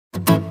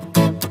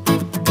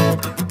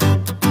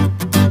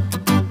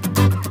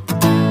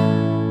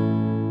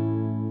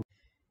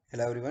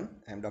Hello everyone,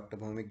 I am Dr.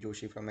 Bhumik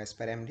Joshi from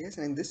Aspire MDS,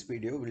 and in this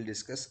video we'll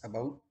discuss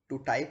about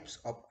two types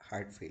of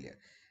heart failure,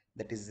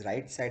 that is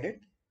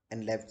right-sided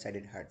and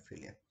left-sided heart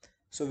failure.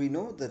 So we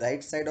know the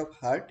right side of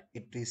heart,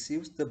 it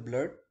receives the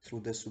blood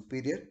through the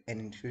superior and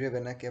inferior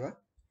vena cava.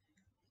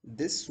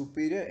 This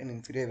superior and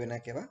inferior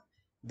vena cava,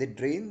 they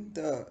drain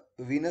the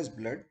venous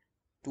blood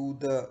to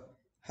the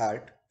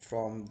heart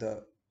from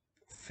the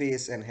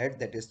face and head,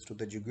 that is through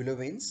the jugular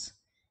veins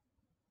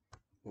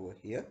over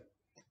here,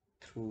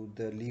 through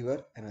the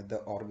liver and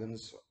other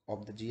organs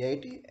of the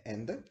GIT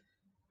and the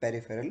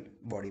peripheral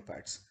body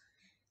parts.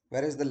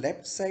 Whereas the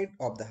left side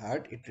of the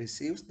heart, it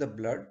receives the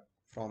blood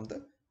from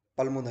the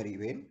pulmonary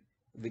vein,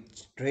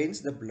 which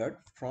drains the blood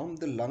from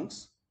the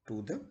lungs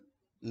to the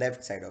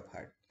left side of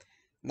heart.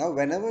 Now,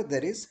 whenever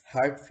there is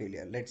heart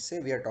failure, let's say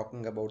we are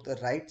talking about the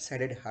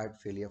right-sided heart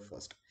failure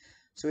first.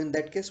 So in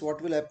that case,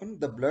 what will happen?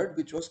 The blood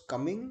which was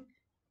coming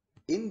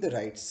in the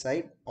right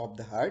side of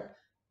the heart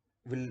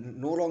will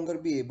no longer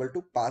be able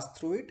to pass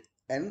through it,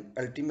 and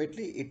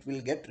ultimately it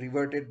will get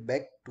reverted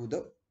back to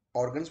the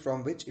organs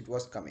from which it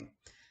was coming.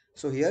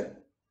 So here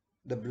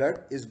the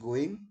blood is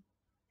going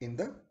in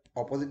the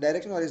opposite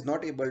direction or is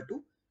not able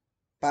to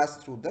pass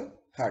through the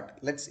heart.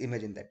 Let's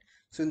imagine that.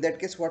 So in that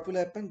case, what will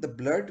happen? The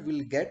blood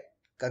will get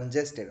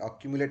congested,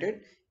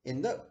 accumulated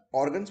in the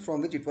organs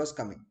from which it was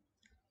coming.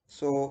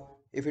 So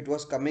if it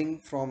was coming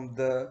from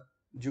the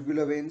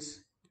jugular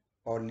veins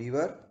or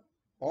liver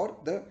or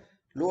the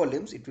lower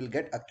limbs, it will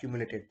get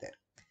accumulated there.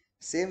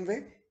 Same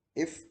way,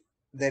 if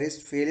there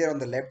is failure on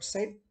the left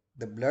side,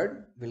 the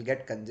blood will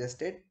get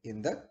congested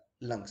in the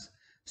lungs.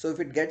 So if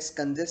it gets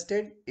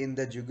congested in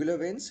the jugular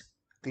veins,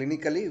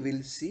 clinically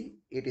we'll see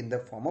it in the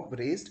form of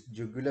raised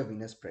jugular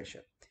venous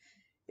pressure.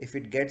 If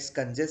it gets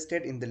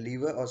congested in the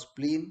liver or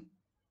spleen,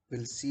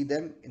 we'll see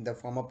them in the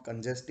form of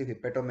congestive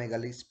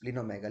hepatomegaly,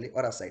 splenomegaly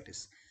or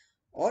ascites.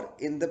 Or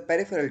in the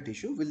peripheral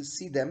tissue, we'll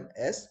see them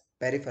as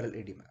peripheral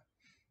edema.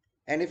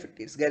 And if it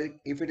is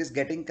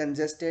getting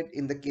congested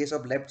in the case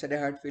of left-sided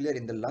heart failure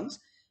in the lungs,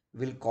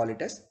 we'll call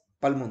it as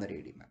pulmonary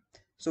edema.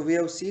 So we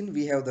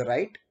have the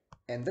right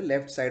and the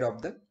left side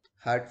of the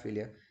heart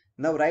failure.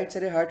 Now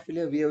right-sided heart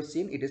failure, we have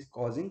seen it is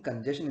causing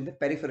congestion in the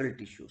peripheral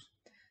tissues.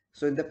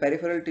 So in the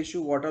peripheral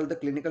tissue, what are the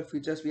clinical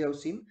features we have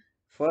seen?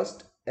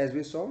 First, as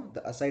we saw,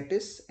 the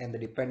ascites and the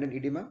dependent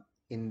edema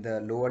in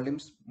the lower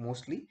limbs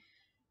mostly.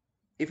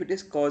 If it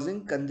is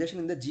causing congestion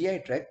in the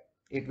GI tract,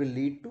 it will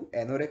lead to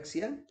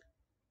anorexia,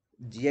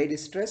 GI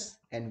distress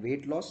and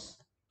weight loss.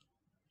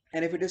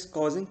 And if it is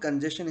causing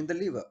congestion in the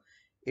liver,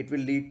 it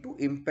will lead to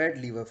impaired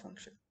liver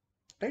function.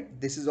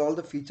 Right? This is all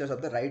the features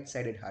of the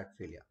right-sided heart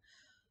failure.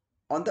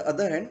 On the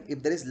other hand,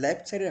 if there is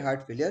left-sided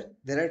heart failure,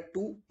 there are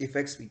two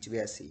effects which we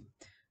are seeing.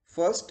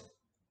 First,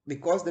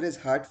 because there is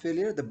heart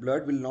failure, the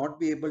blood will not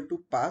be able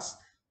to pass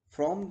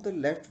from the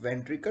left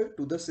ventricle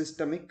to the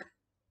systemic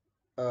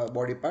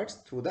body parts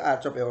through the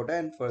arch of aorta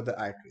and further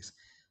arteries.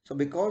 So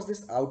because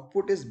this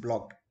output is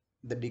blocked,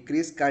 the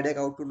decreased cardiac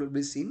output will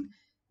be seen,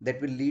 that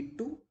will lead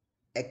to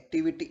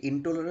activity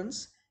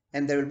intolerance,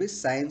 and there will be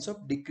signs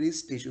of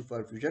decreased tissue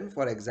perfusion.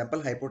 For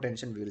example,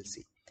 hypotension we will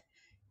see.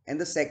 And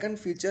the second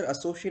feature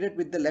associated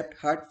with the left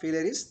heart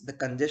failure is the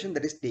congestion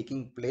that is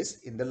taking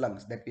place in the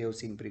lungs that we have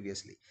seen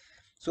previously.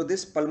 So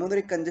this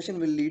pulmonary congestion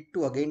will lead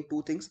to again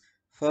two things.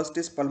 First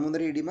is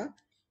pulmonary edema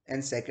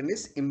and second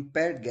is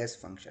impaired gas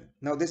function.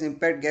 Now this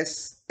impaired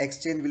gas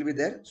exchange will be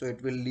there, so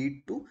it will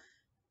lead to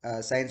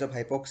signs of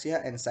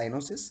hypoxia and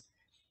cyanosis.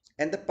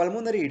 And the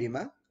pulmonary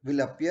edema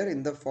will appear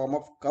in the form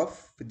of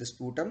cough with the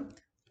sputum,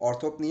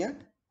 orthopnea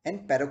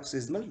and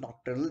paroxysmal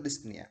nocturnal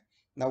dyspnea.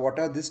 Now what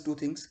are these two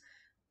things?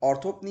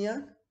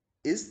 Orthopnea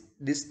is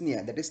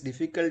dyspnea, that is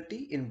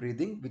difficulty in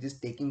breathing, which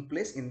is taking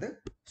place in the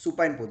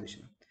supine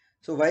position.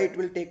 So why it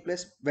will take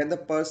place? When the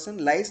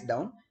person lies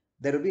down,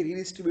 there will be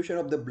redistribution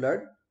of the blood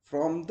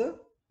from the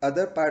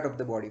other part of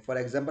the body. For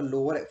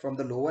example, from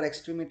the lower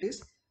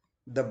extremities,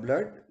 the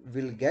blood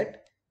will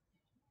get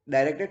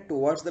directed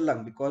towards the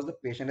lung because the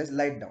patient has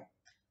lied down.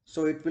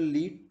 So it will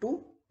lead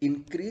to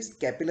increased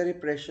capillary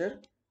pressure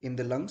in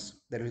the lungs.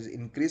 There is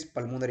increased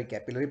pulmonary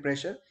capillary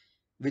pressure,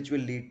 which will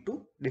lead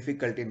to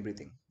difficulty in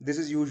breathing. This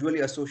is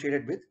usually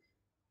associated with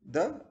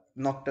the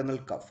nocturnal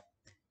cough.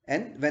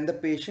 And when the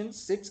patient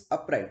sits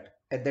upright,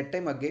 at that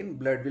time again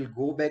blood will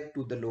go back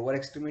to the lower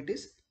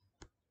extremities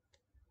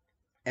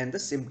and the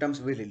symptoms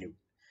will relieve.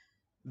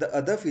 The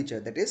other feature,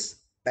 that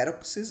is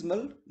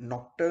paroxysmal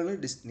nocturnal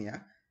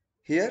dyspnea.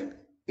 Here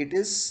it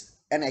is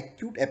an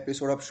acute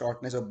episode of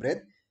shortness of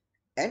breath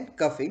and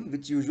coughing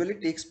which usually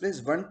takes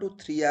place 1 to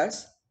 3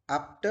 hours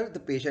after the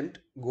patient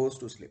goes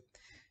to sleep.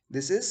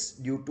 This is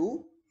due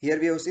to, here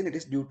we have seen it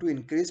is due to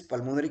increased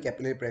pulmonary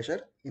capillary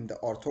pressure in the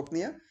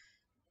orthopnea.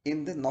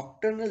 In the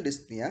nocturnal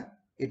dyspnea,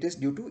 it is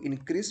due to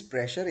increased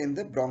pressure in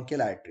the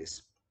bronchial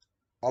arteries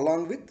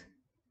along with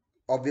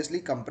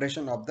obviously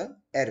compression of the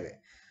airway.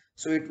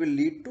 So it will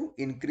lead to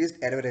increased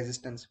airway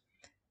resistance.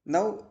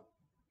 Now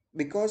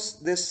because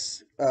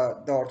this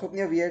the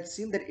orthopnea, we had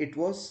seen that it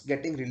was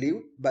getting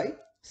relieved by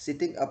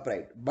sitting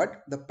upright.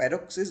 But the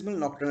paroxysmal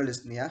nocturnal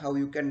dyspnea, how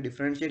you can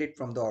differentiate it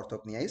from the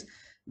orthopnea is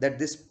that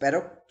this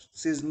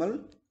paroxysmal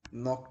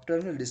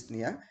nocturnal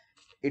dyspnea,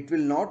 it will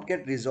not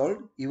get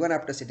resolved even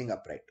after sitting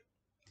upright.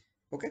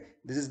 Okay,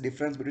 this is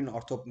difference between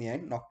orthopnea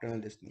and nocturnal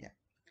dyspnea.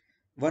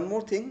 One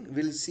more thing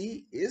we'll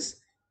see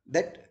is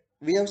that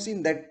we have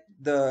seen that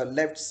the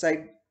left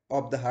side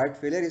of the heart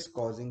failure is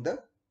causing the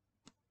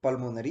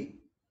pulmonary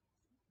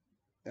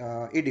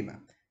edema.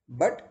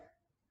 But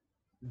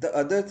the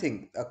other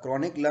thing, a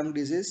chronic lung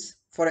disease,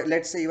 for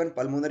let's say even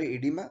pulmonary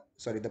edema,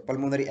 sorry, the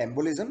pulmonary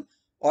embolism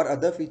or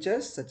other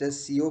features such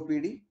as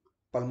COPD,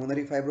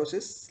 pulmonary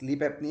fibrosis,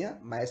 sleep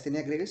apnea,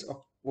 myasthenia gravis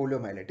or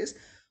poliomyelitis,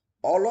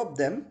 all of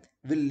them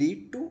will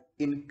lead to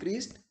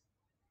increased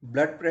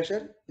blood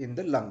pressure in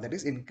the lung, that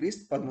is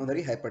increased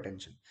pulmonary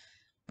hypertension.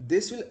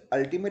 This will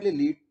ultimately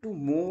lead to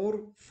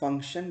more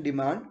function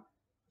demand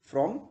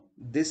from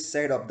this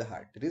side of the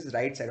heart, that is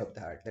right side of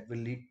the heart, that will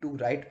lead to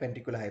right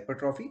ventricular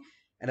hypertrophy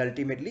and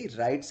ultimately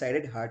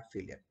right-sided heart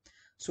failure.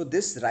 So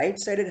this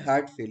right-sided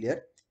heart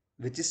failure,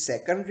 which is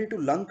secondary to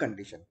lung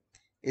condition,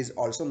 is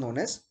also known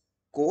as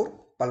cor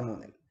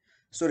pulmonale.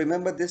 So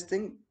remember this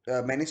thing,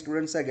 many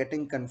students are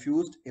getting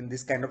confused in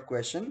this kind of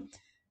question.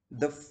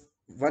 The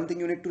one thing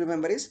you need to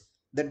remember is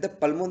that the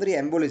pulmonary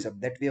embolism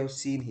that we have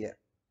seen here,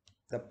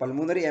 the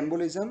pulmonary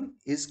embolism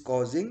is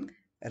causing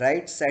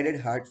right-sided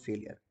heart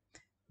failure.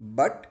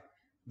 But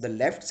the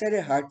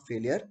left-sided heart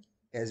failure,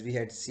 as we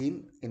had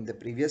seen in the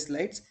previous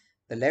slides,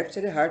 the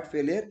left-sided heart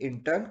failure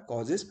in turn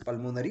causes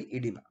pulmonary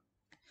edema.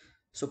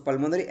 So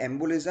pulmonary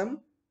embolism,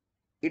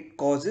 it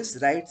causes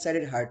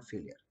right-sided heart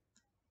failure.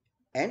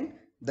 And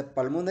the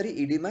pulmonary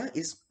edema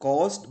is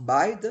caused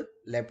by the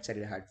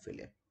left-sided heart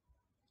failure.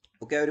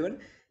 Okay, everyone,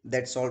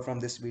 that's all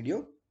from this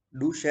video.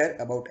 Do share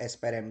about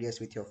Aspire MDS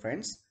with your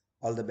friends.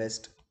 All the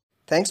best.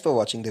 Thanks for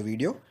watching the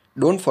video.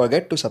 Don't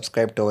forget to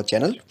subscribe to our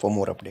channel for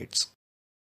more updates.